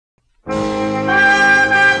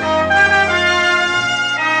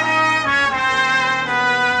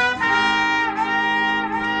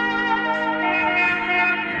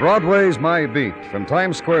Broadway's My Beat, from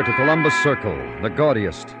Times Square to Columbus Circle, the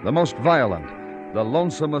gaudiest, the most violent, the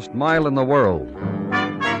lonesomest mile in the world.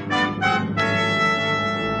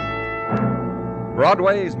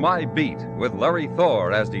 Broadway's My Beat, with Larry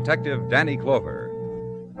Thor as Detective Danny Clover.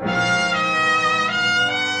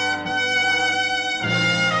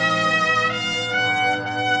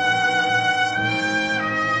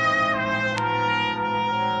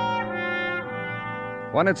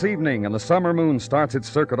 When it's evening and the summer moon starts its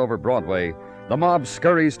circuit over Broadway, the mob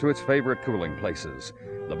scurries to its favorite cooling places.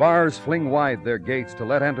 The bars fling wide their gates to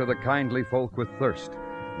let enter the kindly folk with thirst,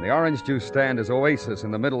 and the orange juice stand is oasis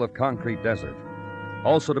in the middle of concrete desert.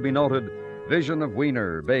 Also to be noted, vision of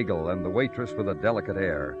Wiener, bagel, and the waitress with a delicate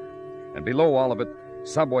air. And below all of it,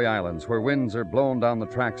 subway islands where winds are blown down the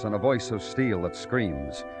tracks on a voice of steel that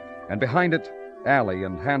screams. And behind it, alley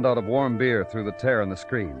and handout of warm beer through the tear in the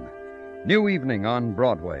screen. New evening on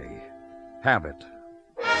Broadway. Have it.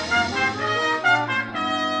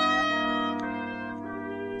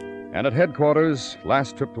 And at headquarters,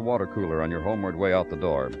 last trip to water cooler on your homeward way out the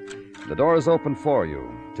door. The door is open for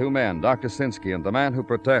you. Two men, Dr. Sinsky and the man who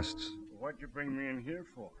protests. What'd you bring me in here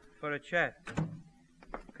for? For a chat.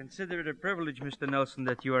 Consider it a privilege, Mr. Nelson,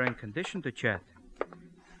 that you are in condition to chat.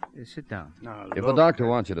 Sit down. Now, If the doctor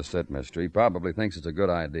wants you to sit, mister, he probably thinks it's a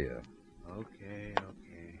good idea. Okay.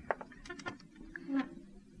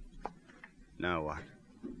 Now what?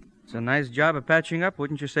 It's a nice job of patching up,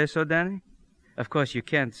 wouldn't you say so, Danny? Of course, you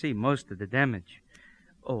can't see most of the damage.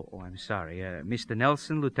 Oh, I'm sorry. Mr.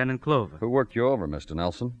 Nelson, Lieutenant Clover. Who worked you over, Mr.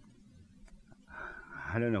 Nelson?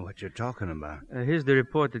 I don't know what you're talking about. Here's the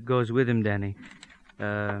report that goes with him, Danny.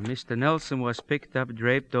 Mr. Nelson was picked up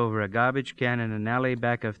draped over a garbage can in an alley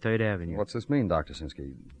back of 3rd Avenue. What's this mean, Dr.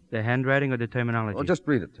 Sinsky? The handwriting or the terminology? Oh, just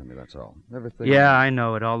read it to me, that's all. Everything. Yeah, I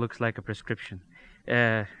know. It all looks like a prescription.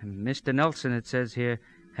 Mr. Nelson, it says here,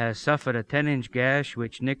 has suffered a 10-inch gash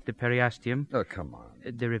which nicked the periosteum. Oh, come on.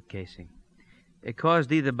 The rib casing. It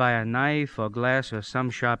caused either by a knife or glass or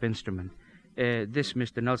some sharp instrument. This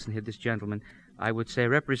Mr. Nelson here, this gentleman, I would say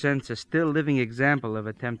represents a still living example of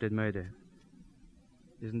attempted murder.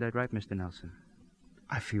 Isn't that right, Mr. Nelson?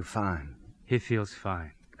 I feel fine. He feels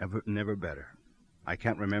fine. Never better. I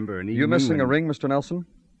can't remember an evening. You missing a ring, Mr. Nelson?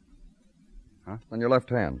 Huh? On your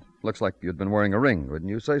left hand. Looks like you'd been wearing a ring.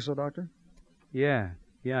 Wouldn't you say so, Doctor? Yeah,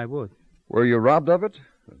 I would. Were you robbed of it?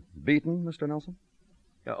 Beaten, Mr. Nelson?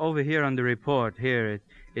 Over here on the report, here,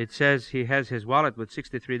 it says he has his wallet with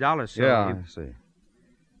 $63. So yeah, I see.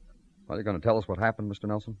 Well, you're going to tell us what happened, Mr.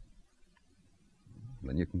 Nelson?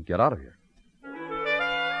 Then you can get out of here.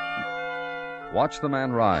 Watch the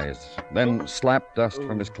man rise, then slap dust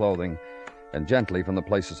from his clothing and gently from the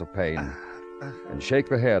places of pain, and shake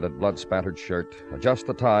the head at blood-spattered shirt, adjust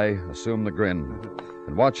the tie, assume the grin,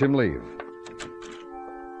 and watch him leave.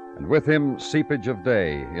 And with him, seepage of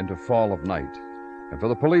day into fall of night. And for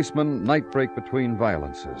the policeman, night break between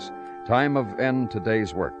violences. Time of end to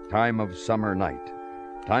day's work. Time of summer night.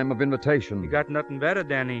 Time of invitation. You got nothing better,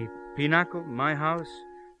 Danny. Pinochle, my house.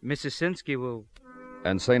 Mrs. Sinsky will...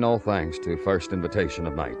 And say no thanks to first invitation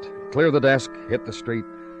of night. Clear the desk, hit the street,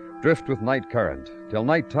 drift with night current, till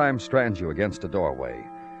nighttime strands you against a doorway,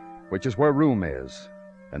 which is where room is,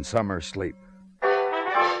 and summer sleep.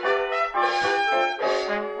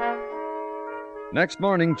 Next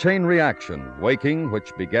morning, chain reaction. Waking,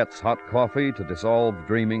 which begets hot coffee, to dissolve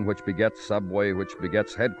dreaming, which begets subway, which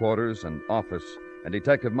begets headquarters and office, and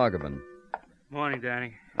Detective Muggavan. Morning,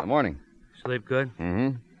 Danny. Morning. Sleep good?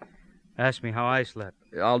 Mm-hmm. Ask me how I slept.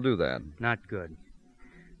 I'll do that. Not good.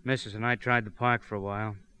 Mrs. and I tried the park for a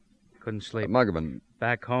while. Couldn't sleep. Muggavan.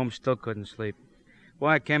 Back home, still couldn't sleep.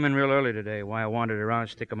 Why I came in real early today. Why I wandered around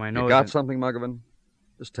sticking my nose You got something, Muggavan?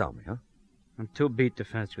 Just tell me, huh? I'm too beat to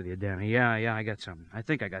fence with you, Danny. Yeah, I got something. I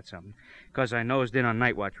think I got something. Because I nosed in on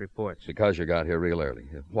night watch reports. Because you got here real early.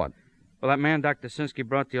 What? Well, that man Dr. Sinsky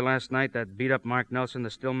brought to you last night, that beat-up Mark Nelson, the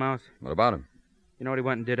stillmouth. What about him? You know what he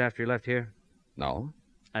went and did after he left here? No.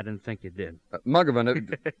 I didn't think you did.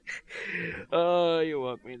 Muggavan, it... Oh, you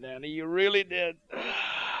woke me, Danny. You really did.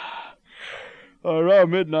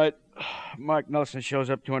 Around midnight, Mark Nelson shows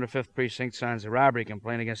up 205th Precinct, signs a robbery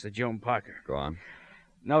complaint against the Joan Parker. Go on.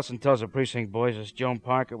 Nelson tells the precinct boys this Joan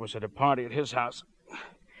Parker was at a party at his house.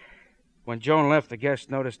 When Joan left, the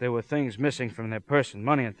guests noticed there were things missing from their person,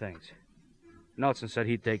 money and things. Nelson said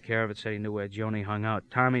he'd take care of it, said he knew where Joni hung out.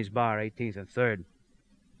 Tommy's Bar, 18th and 3rd.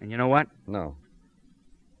 And you know what? No.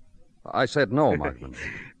 I said no, Markman.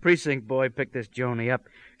 Precinct boy picked this Joni up.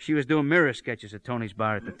 She was doing mirror sketches at Tony's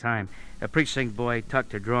Bar at the time. A precinct boy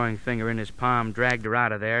tucked her drawing finger in his palm, dragged her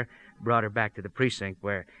out of there, brought her back to the precinct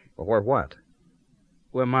where... Well, where what?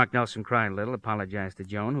 Where Mark Nelson cried a little, apologized to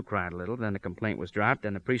Joan, who cried a little. Then the complaint was dropped,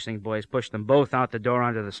 and the precinct boys pushed them both out the door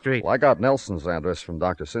onto the street. Well, I got Nelson's address from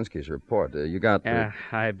Dr. Sinsky's report. You got... Yeah,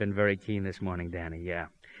 I've been very keen this morning, Danny, yeah.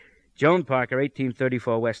 Joan Parker,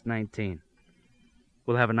 1834 West 19.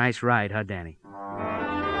 We'll have a nice ride, huh, Danny?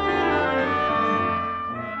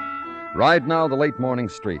 Ride now the late morning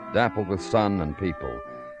street, dappled with sun and people.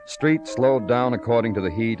 Street slowed down according to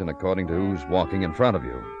the heat and according to who's walking in front of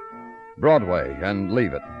you. Broadway, and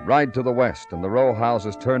leave it. Ride to the west, and the row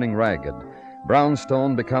houses turning ragged.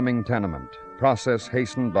 Brownstone becoming tenement. Process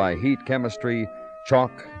hastened by heat chemistry,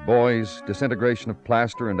 chalk, boys, disintegration of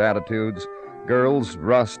plaster and attitudes, girls,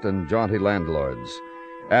 rust, and jaunty landlords.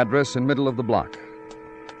 Address in middle of the block.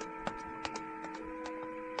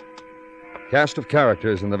 Cast of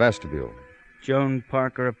characters in the vestibule. Joan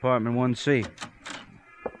Parker, apartment 1C.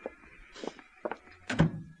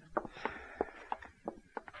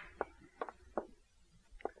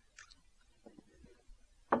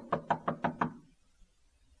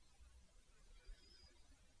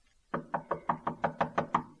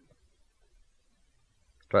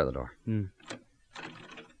 Try the door.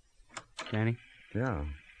 Danny? Yeah.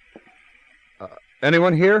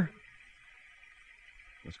 Anyone here?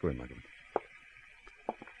 Let's go in, Muggavan.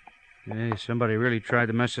 Hey, somebody really tried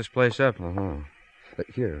to mess this place up.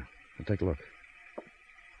 Here, take a look.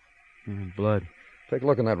 Blood. Take a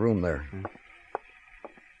look in that room there.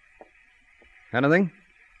 Anything?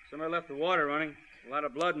 Somebody left the water running. A lot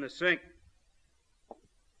of blood in the sink.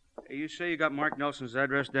 Hey, you say you got Mark Nelson's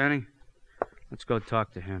address, Danny? Let's go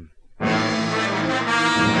talk to him.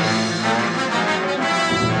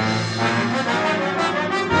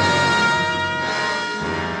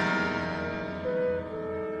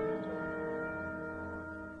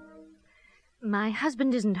 My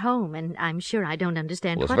husband isn't home, and I'm sure I don't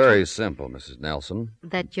understand Well, it's what... very simple, Mrs. Nelson.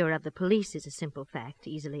 That you're of the police is a simple fact,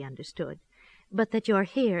 easily understood. But that you're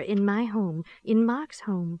here, in my home, in Mark's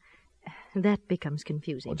home, that becomes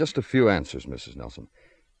confusing. Well, just a few answers, Mrs. Nelson.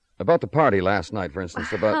 About the party last night, for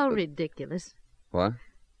instance, about... How ridiculous. What?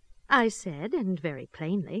 I said, and very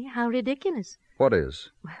plainly, how ridiculous. What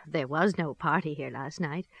is? There was no party here last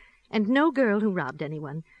night, and no girl who robbed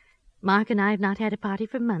anyone. Mark and I have not had a party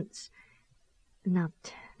for months.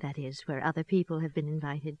 Not, that is, where other people have been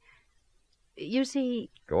invited. You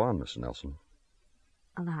see... Go on, Mrs. Nelson.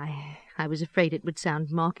 Well, I was afraid it would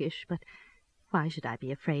sound mawkish, but why should I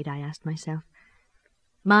be afraid, I asked myself.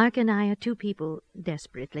 Mark and I are two people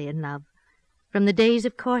desperately in love. From the days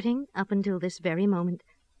of courting up until this very moment.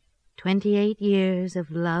 28 years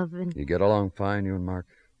of love and... You get along fine, you and Mark?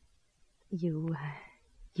 You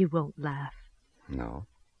won't laugh. No.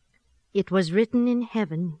 It was written in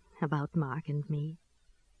heaven about Mark and me.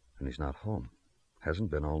 And he's not home.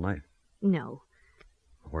 Hasn't been all night. No.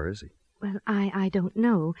 Where is he? Well, I don't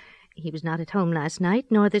know. He was not at home last night,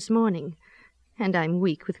 nor this morning. And I'm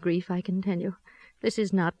weak with grief, I can tell you. This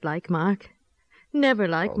is not like Mark. Never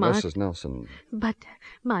like Mark. Mrs. Nelson. But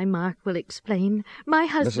my Mark will explain. My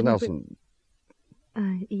husband... Mrs.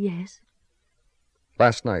 Nelson. Yes?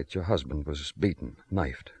 Last night, your husband was beaten,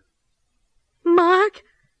 knifed. Mark?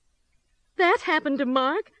 That happened to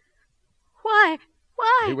Mark? Why?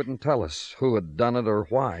 Why? He wouldn't tell us who had done it or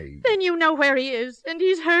why. Then you know where he is, and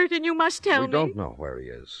he's hurt, and you must tell me. We don't know where he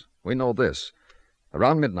is. We know this.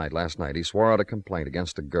 Around midnight last night, he swore out a complaint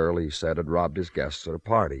against a girl he said had robbed his guests at a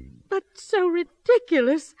party. But so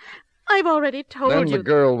ridiculous. I've already told you... Then the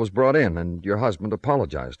girl was brought in, and your husband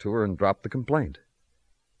apologized to her and dropped the complaint.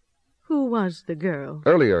 Who was the girl?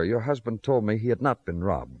 Earlier, your husband told me he had not been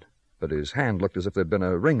robbed, but his hand looked as if there'd been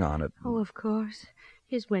a ring on it. Oh, of course.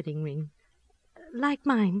 His wedding ring. Like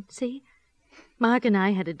mine, see? Mark and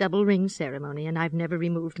I had a double ring ceremony, and I've never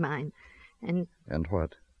removed mine. And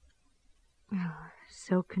what? Oh,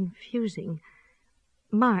 so confusing.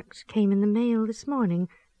 Mark's came in the mail this morning,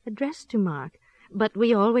 addressed to Mark. But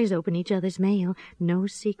we always open each other's mail. No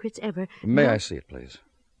secrets ever. May I see it, please?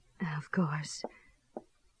 Of course.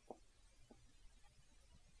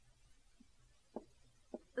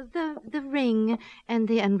 The ring and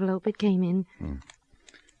the envelope it came in.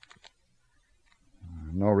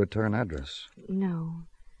 No return address. No.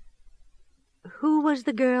 Who was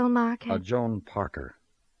the girl Mark had? Joan Parker.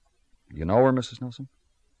 You know her, Mrs. Nelson?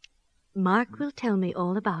 Mark will tell me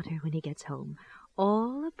all about her when he gets home.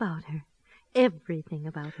 All about her. Everything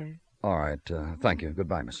about her. All right. Thank you.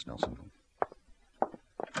 Goodbye, Mrs. Nelson.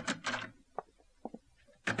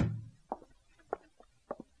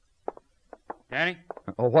 Danny?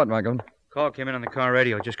 Oh, what, Muggavan? Call came in on the car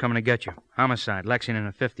radio, just coming to get you. Homicide, Lexington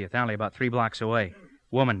and 50th Alley, about 3 blocks away.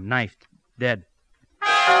 Woman, knifed, dead.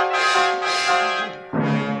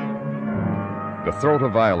 The throat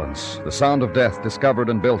of violence, the sound of death discovered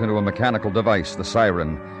and built into a mechanical device, the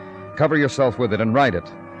siren. Cover yourself with it and ride it.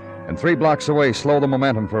 And 3 blocks away, slow the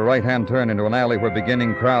momentum for a right-hand turn into an alley where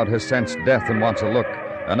beginning crowd has sensed death and wants a look,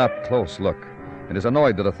 an up-close look, and is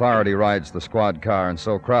annoyed that authority rides the squad car, and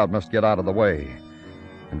so crowd must get out of the way.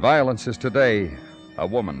 And violence is today a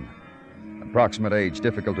woman. Approximate age,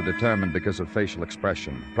 difficult to determine because of facial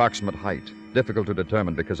expression. Approximate height, difficult to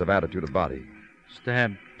determine because of attitude of body.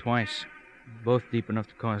 Stabbed twice. Both deep enough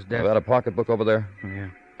to cause death. Is that a pocketbook over there? Oh, yeah.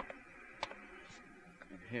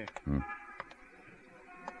 Here.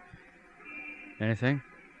 Anything?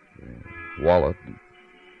 Wallet.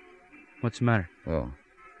 What's the matter? Oh,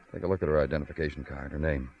 take a look at her identification card, her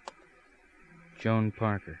name. Joan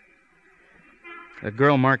Parker. The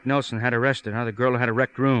girl Mark Nelson had arrested, huh? The girl who had a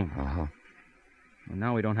wrecked room. Uh-huh. Well,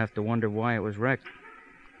 now we don't have to wonder why it was wrecked.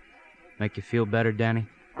 Make you feel better, Danny?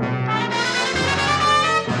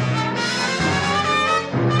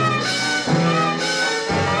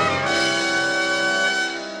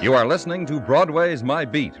 You are listening to Broadway's My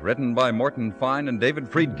Beat, written by Morton Fine and David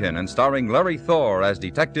Friedkin, and starring Larry Thor as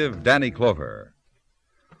Detective Danny Clover.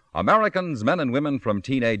 Americans, men and women from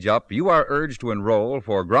teenage up, you are urged to enroll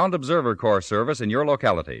for Ground Observer Corps service in your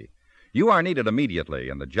locality. You are needed immediately,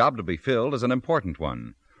 and the job to be filled is an important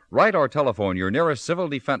one. Write or telephone your nearest Civil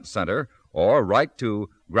Defense Center, or write to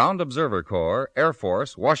Ground Observer Corps, Air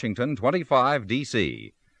Force, Washington, 25,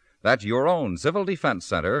 D.C. That's your own Civil Defense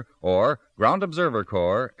Center, or Ground Observer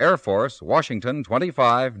Corps, Air Force, Washington,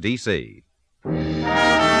 25, D.C.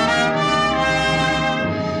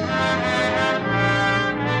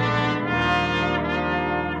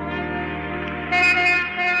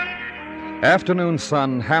 Afternoon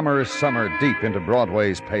sun hammers summer deep into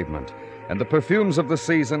Broadway's pavement, and the perfumes of the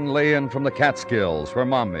season lay in from the Catskills, where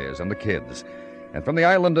Mom is and the kids, and from the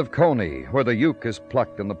island of Coney, where the uke is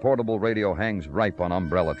plucked and the portable radio hangs ripe on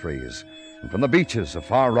umbrella trees, and from the beaches of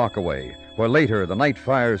Far Rockaway, where later the night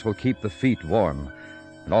fires will keep the feet warm,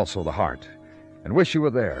 and also the heart, and wish you were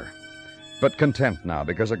there. But content now,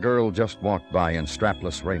 because a girl just walked by in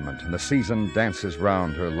strapless raiment, and the season dances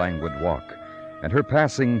round her languid walk, and her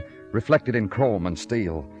passing reflected in chrome and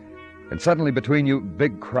steel, and suddenly between you,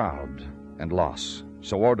 big crowd and loss.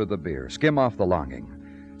 So order the beer, skim off the longing.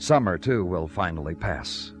 Summer, too, will finally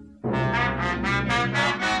pass.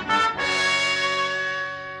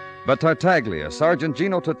 But Tartaglia, Sergeant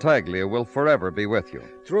Gino Tartaglia, will forever be with you.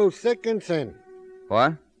 Through thick and thin.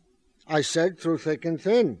 What? I said through thick and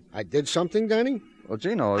thin. I did something, Danny? Well,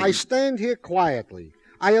 Gino... I stand here quietly.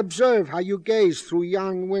 I observe how you gaze through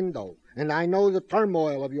yon window, and I know the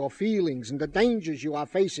turmoil of your feelings and the dangers you are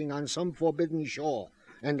facing on some forbidden shore.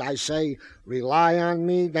 And I say, rely on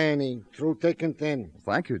me, Danny, through thick and thin.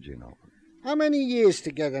 Thank you, Gino. How many years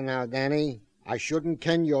together now, Danny? I shouldn't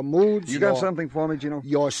ken your moods. You got something for me, Gino?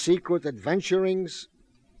 Your secret adventurings.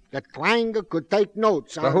 The twanger could take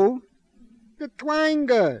notes on... The who? The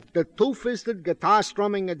twanger, the two-fisted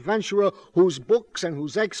guitar-strumming adventurer whose books and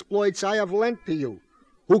whose exploits I have lent to you,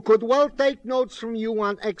 who could well take notes from you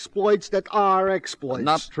on exploits that are exploits.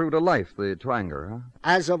 Not true to life, the twanger, huh?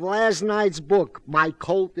 As of last night's book, My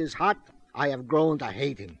Colt is Hot, I have grown to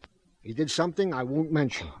hate him. He did something I won't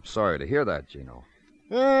mention. I'm sorry to hear that, Gino.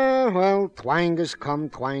 Well, twangers come,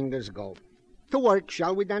 twangers go. To work,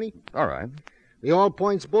 shall we, Danny? All right. The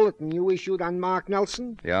all-points bulletin you issued on Mark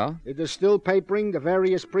Nelson? Yeah? It is still papering the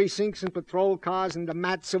various precincts and patrol cars and the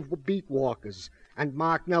mats of beat walkers. And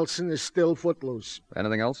Mark Nelson is still footloose.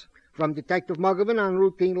 Anything else? From Detective Muggavan on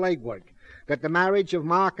routine legwork, that the marriage of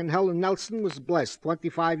Mark and Helen Nelson was blessed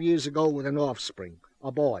 25 years ago with an offspring,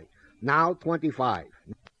 a boy, now 25.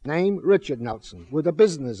 Name Richard Nelson, with a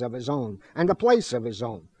business of his own and a place of his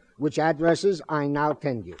own, which addresses I now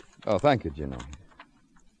tend you. Oh, thank you, Gino.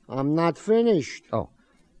 I'm not finished. Oh.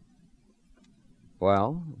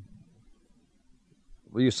 Well,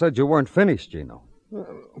 you said you weren't finished, Gino.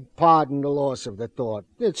 Pardon the loss of the thought.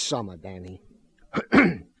 It's summer, Danny.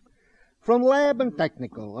 From Lab and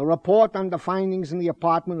Technical, a report on the findings in the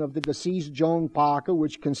apartment of the deceased Joan Parker,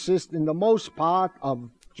 which consist in the most part of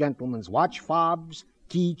gentlemen's watch fobs,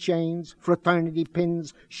 keychains, fraternity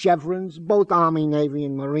pins, chevrons, both Army, Navy,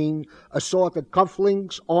 and Marine, assorted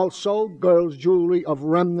cufflinks, also girls' jewelry of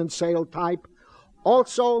remnant sale type.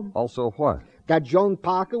 Also what? That Joan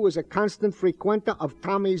Parker was a constant frequenter of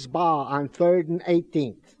Tommy's Bar on 3rd and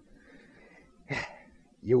 18th.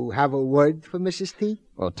 You have a word for Mrs. T?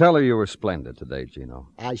 Well, tell her you were splendid today, Gino.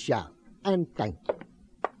 I shall, and thank you.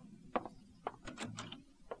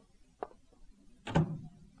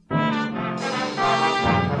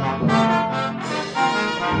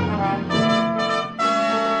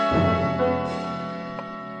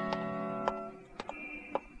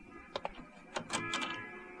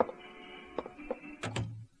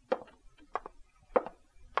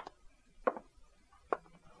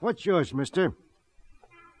 What's yours, mister?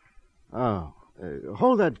 Oh,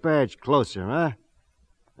 hold that badge closer,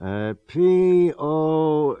 huh?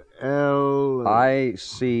 P-O-L...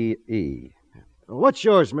 I-C-E. What's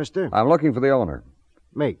yours, mister? I'm looking for the owner.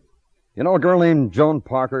 Me. You know a girl named Joan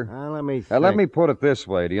Parker? Let me think. Let me put it this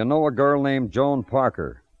way. Do you know a girl named Joan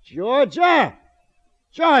Parker? Georgia!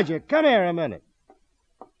 Georgia, come here a minute.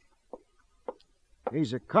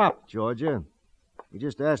 He's a cop, Georgia. He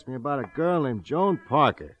just asked me about a girl named Joan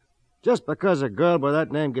Parker. Just because a girl by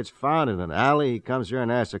that name gets found in an alley, he comes here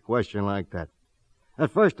and asks a question like that.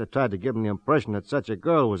 At first, I tried to give him the impression that such a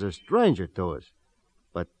girl was a stranger to us.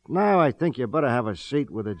 But now I think you better have a seat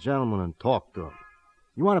with a gentleman and talk to him.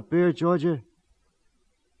 You want a beer, Georgia?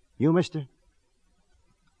 You, mister?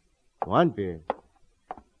 One beer.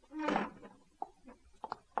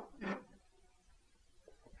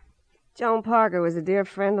 Joan Parker was a dear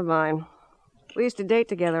friend of mine. We used to date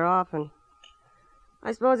together often.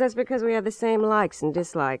 I suppose that's because we had the same likes and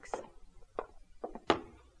dislikes.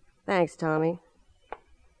 Thanks, Tommy.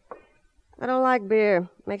 I don't like beer.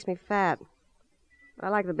 It makes me fat. But I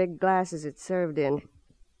like the big glasses it's served in.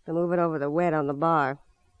 To move it over the wet on the bar.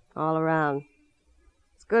 All around.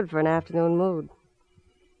 It's good for an afternoon mood.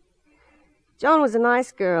 Joan was a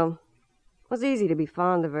nice girl. It was easy to be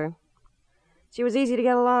fond of her. She was easy to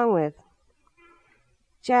get along with.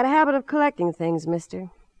 She had a habit of collecting things, mister.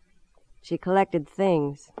 She collected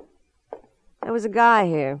things. There was a guy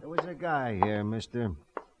here. There was a guy here, mister.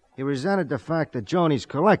 He resented the fact that Joni's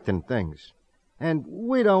collecting things. And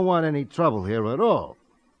we don't want any trouble here at all.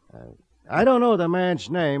 I don't know the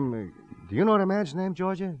man's name. Do you know the man's name,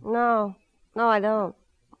 Georgia? No, I don't.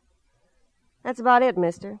 That's about it,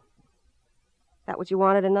 mister. That what you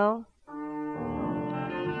wanted to know?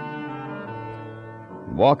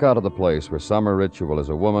 Walk out of the place where summer ritual is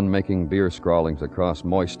a woman making beer scrawlings across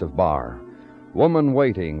moist of bar. Woman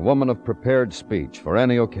waiting, woman of prepared speech for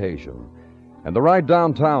any occasion. And the ride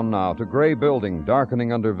downtown now to gray building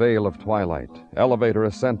darkening under veil of twilight. Elevator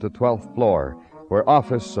ascent to 12th floor, where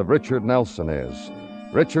office of Richard Nelson is.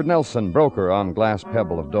 Richard Nelson, broker on glass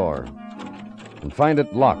pebble of door. And find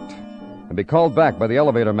it locked. And be called back by the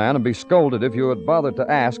elevator man and be scolded if you had bothered to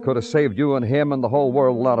ask could have saved you and him and the whole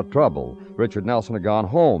world a lot of trouble. Richard Nelson had gone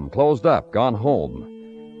home, closed up, gone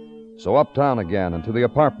home. So uptown again and to the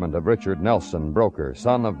apartment of Richard Nelson, broker,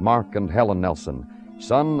 son of Mark and Helen Nelson,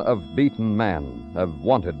 son of beaten man, of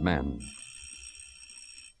wanted man.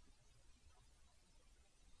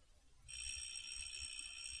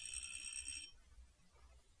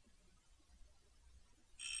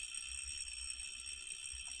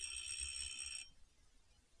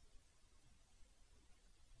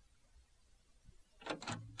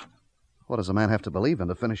 What does a man have to believe in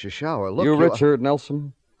to finish his shower? Look, You Richard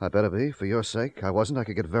Nelson? I better be, for your sake. I wasn't. I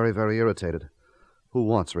could get very, very irritated. Who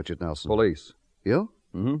wants Richard Nelson? Police. You?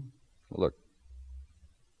 Mm-hmm. Look.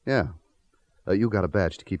 Yeah. You got a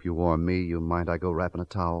badge to keep you warm. Me, you mind I go wrapping a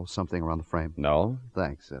towel, something around the frame? No.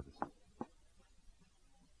 Thanks, Evans.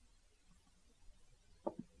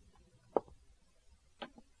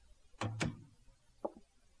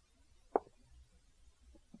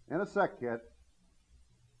 In a sec, kid.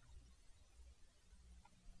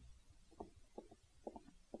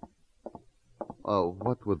 Oh,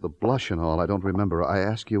 what with the blush and all, I don't remember. I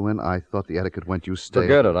asked you in. I thought the etiquette went you stay.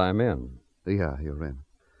 Forget it, I'm in. Yeah, you're in.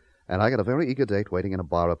 And I got a very eager date waiting in a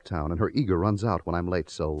bar uptown, and her eager runs out when I'm late,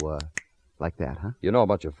 so, like that, huh? You know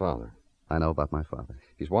about your father. I know about my father.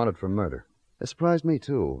 He's wanted for murder. It surprised me,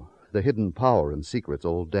 too. The hidden power and secrets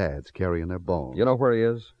old dads carry in their bones. You know where he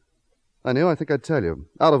is? I knew. I think I'd tell you.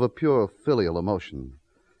 Out of a pure filial emotion.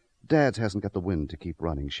 Dad's hasn't got the wind to keep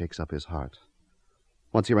running, shakes up his heart.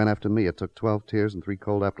 Once he ran after me, it took 12 tears and 3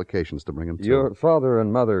 cold applications to bring him to. Your father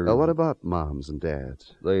and mother... What about moms and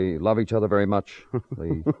dads? They love each other very much.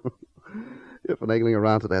 They... You're finagling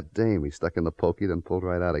around to that dame he stuck in the pokey, then pulled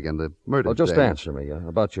right out again. The murder Well, just dame. answer me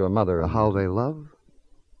about your mother and... How they love?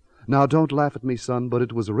 Now, don't laugh at me, son, but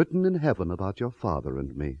it was written in heaven about your father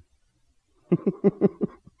and me.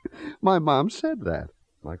 My mom said that.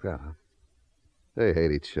 Like that, huh? They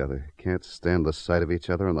hate each other, can't stand the sight of each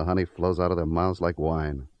other, and the honey flows out of their mouths like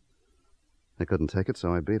wine. They couldn't take it,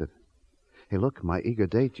 so I beat it. Hey, look, my eager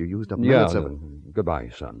date, you used up minutes of it. Goodbye,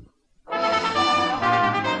 son.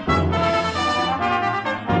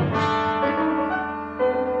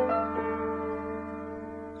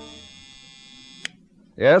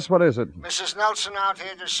 Yes, what is it? Mrs. Nelson out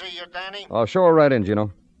here to see you, Danny. Oh, show her right in,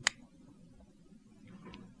 Gino.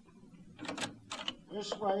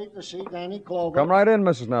 this way to see Danny Clover. Come right in,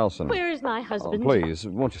 Mrs. Nelson. Where is my husband? Please,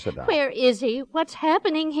 won't you sit down? Where is he? What's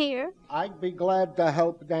happening here? I'd be glad to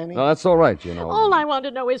help, Danny. No, that's all right, you know. All I want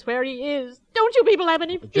to know is where he is. Don't you people have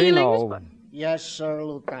any feelings? Gino. Yes, sir,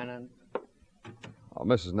 Lieutenant. Oh,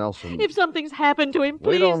 Mrs. Nelson. If something's happened to him,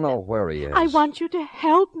 please. We don't know where he is. I want you to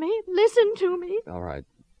help me. Listen to me. All right.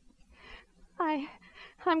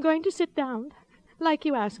 I'm going to sit down, like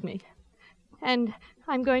you asked me. And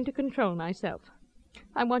I'm going to control myself.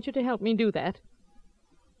 I want you to help me do that.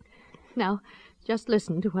 Now, just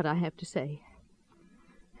listen to what I have to say.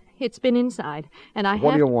 It's been inside, and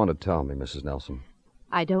What do you want to tell me, Mrs. Nelson?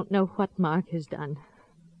 I don't know what Mark has done.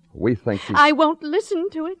 We think he's... I won't listen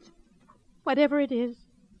to it. Whatever it is,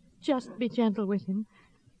 just be gentle with him,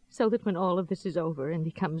 so that when all of this is over and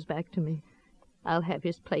he comes back to me, I'll have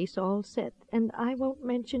his place all set, and I won't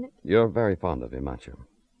mention it. You're very fond of him, aren't you?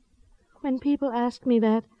 When people ask me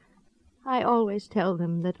that, I always tell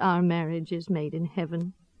them that our marriage is made in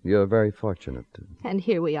heaven. You're very fortunate. And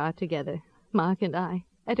here we are together, Mark and I,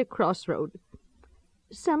 at a crossroad.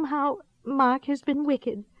 Somehow, Mark has been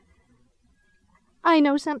wicked. I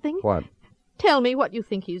know something. What? Tell me what you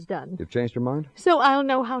think he's done. You've changed your mind? So I'll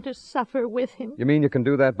know how to suffer with him. You mean you can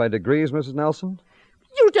do that by degrees, Mrs. Nelson?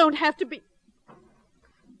 You don't have to be...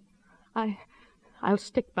 I'll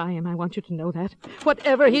stick by him. I want you to know that.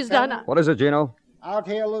 Whatever he's done... What is it, Gino? Out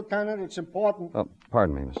here, Lieutenant. It's important. Oh,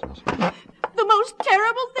 pardon me, Mrs. Nelson. The most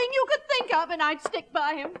terrible thing you could think of, and I'd stick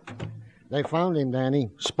by him. They found him,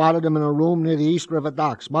 Danny. Spotted him in a room near the East River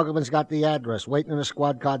docks. Muggavan's got the address, waiting in a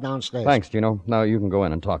squad car downstairs. Thanks, Gino. Now you can go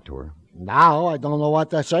in and talk to her. Now I don't know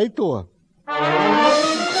what to say to her.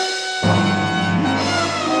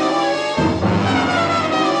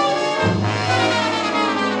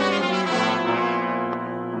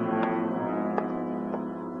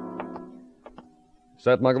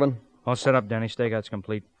 Set, Muggavan? All set up, Danny. Stakeout's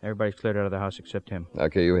complete. Everybody's cleared out of the house except him.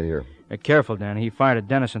 Okay, you wait here. Careful, Danny. He fired at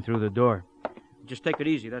Dennison through the door. Just take it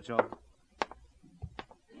easy, that's all.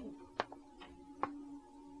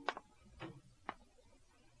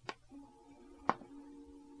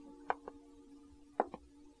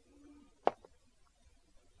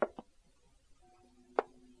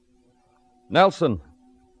 Nelson,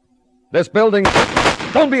 this building...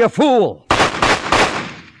 Don't be a fool!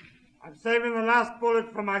 I'm saving the last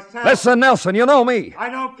bullet for myself. Listen, Nelson, you know me. I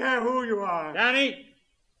don't care who you are. Danny!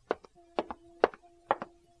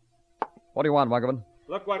 What do you want, Muggavan?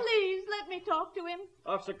 Look what... Please, let me talk to him.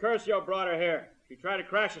 Officer Curcio brought her here. She tried to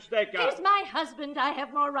crash a stakeout. He's my husband. I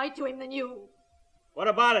have more right to him than you. What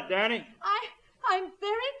about it, Danny? I'm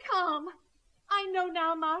very calm. I know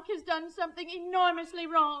now Mark has done something enormously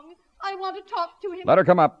wrong. I want to talk to him. Let her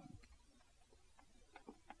come up.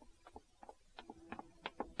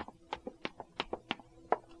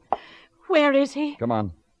 Where is he? Come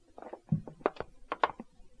on.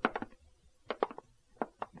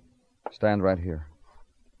 Stand right here.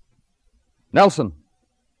 Nelson!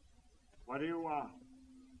 What do you want?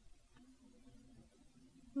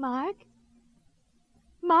 Mark?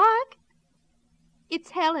 Mark? It's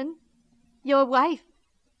Helen, your wife.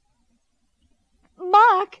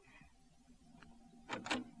 Mark!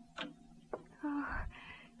 Oh,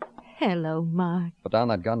 hello, Mark. Put down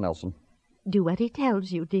that gun, Nelson. Do what he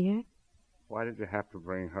tells you, dear. Why did you have to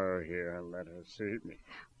bring her here and let her see me?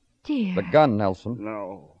 Dear. The gun, Nelson.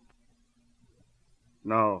 No.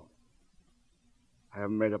 No. I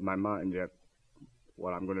haven't made up my mind yet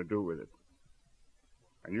what I'm going to do with it.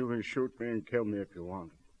 And you can shoot me and kill me if you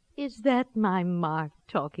want. Is that my Mark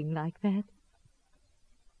talking like that?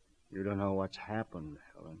 You don't know what's happened,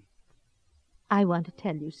 Helen. I want to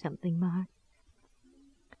tell you something, Mark.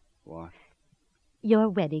 What? Your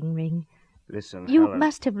wedding ring. Listen, You Helen.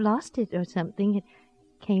 must have lost it or something. It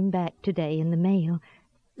came back today in the mail.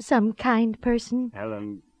 Some kind person.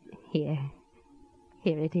 Helen. Here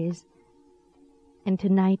it is. And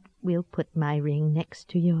tonight we'll put my ring next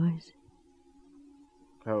to yours.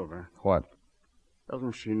 Clover. What?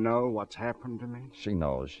 Doesn't she know what's happened to me? She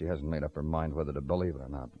knows. She hasn't made up her mind whether to believe it or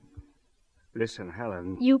not. Listen,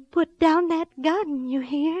 Helen. You put down that gun, you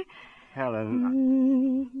hear?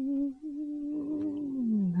 Helen.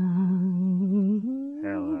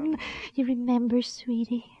 Helen. You remember,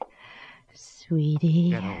 sweetie? Sweetie.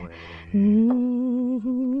 Get away.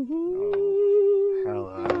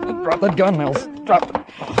 Helen. Drop that gun, Nelson. Drop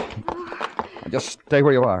it. Just stay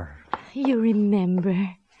where you are. You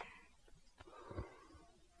remember.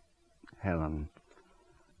 Helen.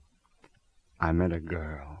 I met a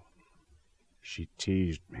girl. She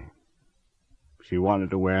teased me. She wanted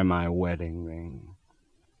to wear my wedding ring.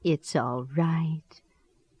 It's all right.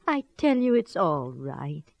 I tell you it's all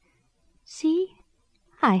right. See?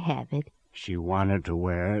 I have it. She wanted to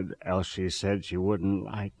wear it, else she said she wouldn't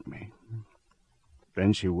like me.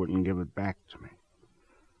 Then she wouldn't give it back to me.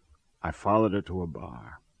 I followed her to a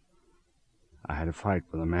bar. I had a fight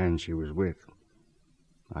with the man she was with.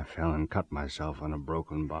 I fell and cut myself on a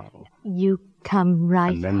broken bottle. You come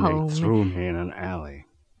right and then home. They threw me in an alley.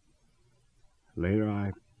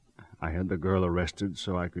 Later, I had the girl arrested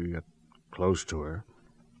so I could get close to her,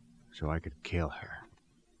 so I could kill her.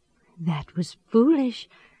 That was foolish.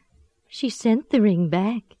 She sent the ring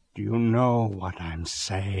back. Do you know what I'm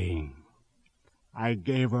saying? I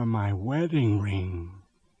gave her my wedding ring.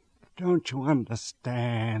 Don't you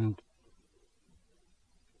understand?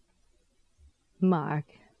 Mark.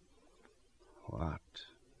 What?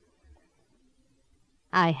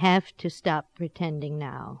 I have to stop pretending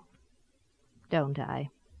now. Don't I?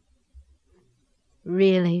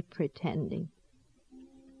 Really pretending.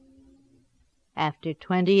 After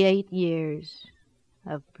 28 years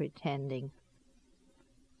of pretending.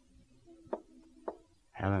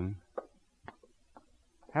 Helen.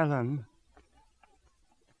 Helen!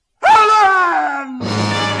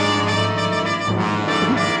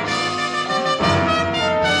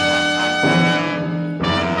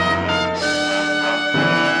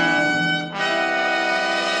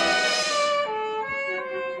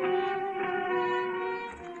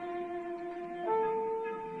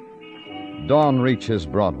 Dawn reaches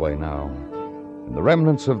Broadway now, and the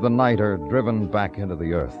remnants of the night are driven back into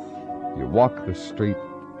the earth. You walk the street,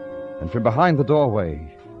 and from behind the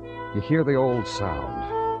doorway, you hear the old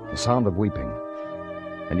sound, the sound of weeping.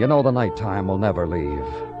 And you know the nighttime will never leave.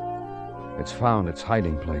 It's found its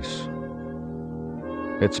hiding place.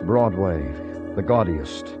 It's Broadway, the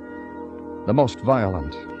gaudiest, the most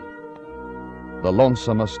violent, the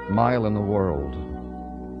lonesomest mile in the world.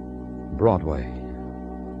 Broadway.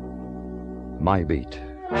 My Beat.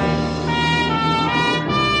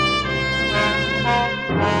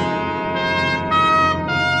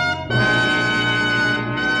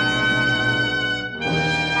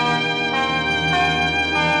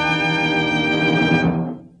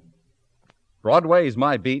 Broadway Is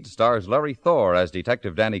My Beat stars Larry Thor as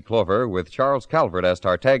Detective Danny Clover, with Charles Calvert as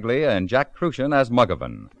Tartaglia and Jack Kruschen as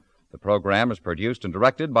Muggavan. The program is produced and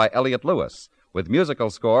directed by Elliott Lewis, with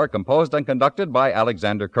musical score composed and conducted by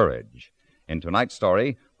Alexander Courage. In tonight's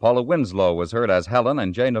story, Paula Winslow was heard as Helen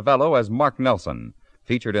and Jay Novello as Mark Nelson.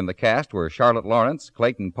 Featured in the cast were Charlotte Lawrence,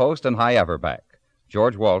 Clayton Post, and Hy Averback.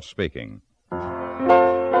 George Walsh speaking.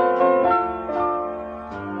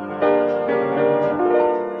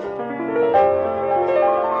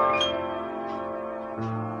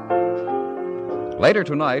 Later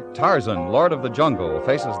tonight, Tarzan, Lord of the Jungle,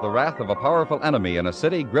 faces the wrath of a powerful enemy in a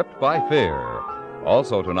city gripped by fear.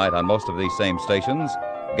 Also tonight on most of these same stations,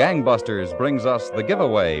 Gangbusters brings us The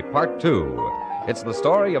Giveaway, Part 2. It's the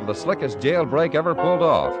story of the slickest jailbreak ever pulled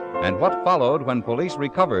off and what followed when police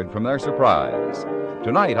recovered from their surprise.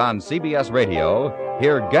 Tonight on CBS Radio,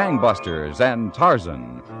 hear Gangbusters and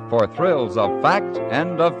Tarzan for thrills of fact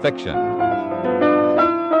and of fiction.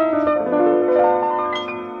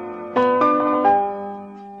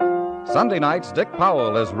 Sunday nights, Dick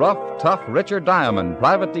Powell is rough, tough Richard Diamond,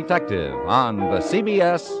 private detective, on the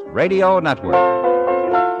CBS Radio Network.